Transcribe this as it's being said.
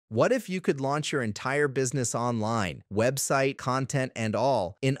What if you could launch your entire business online, website, content, and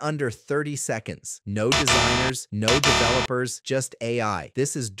all, in under 30 seconds? No designers, no developers, just AI.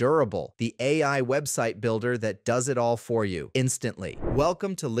 This is Durable, the AI website builder that does it all for you instantly.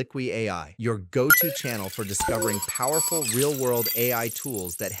 Welcome to Liqui AI, your go-to channel for discovering powerful real-world AI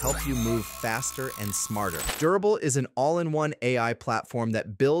tools that help you move faster and smarter. Durable is an all-in-one AI platform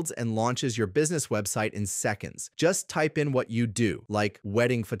that builds and launches your business website in seconds. Just type in what you do, like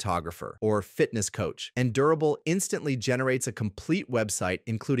wedding photographer or fitness coach, and Durable instantly generates a complete website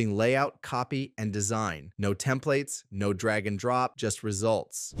including layout, copy, and design. No templates, no drag and drop, just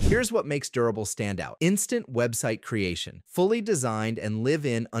results. Here's what makes Durable stand out. Instant website creation, fully designed and live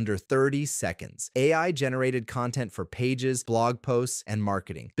in under 30 seconds. AI-generated content for pages, blog posts, and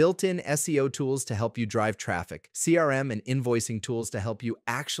marketing. Built-in SEO tools to help you drive traffic. CRM and invoicing tools to help you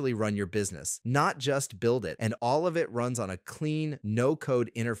actually run your business, not just build it. And all of it runs on a clean, no-code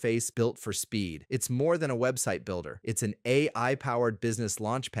interface built for speed. It's more than a website builder. It's an AI-powered business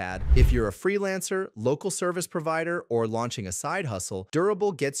launchpad. If you're a freelancer, local service provider, or launching a side hustle,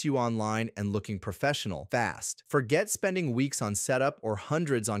 Durable gets you online and looking professional fast. Forget spending weeks on setup or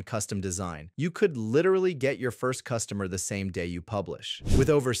hundreds on custom design. You could literally get your first customer the same day you publish. With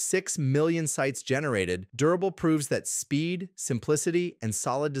over 6 million sites generated, Durable proves that speed, simplicity, and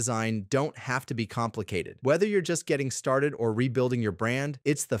solid design don't have to be complicated. Whether you're just getting started or rebuilding your brand,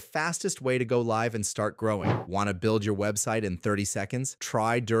 it's the fastest way to go live and start growing. Want to build your website in 30 seconds?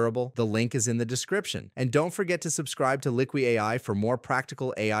 Try Durable. The link is in the description. And don't forget to subscribe to Liqui AI for more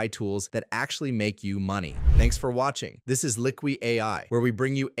practical AI tools that actually make you money. Thanks for watching. This is Liqui AI, where we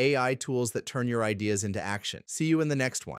bring you AI tools that turn your ideas into action. See you in the next one.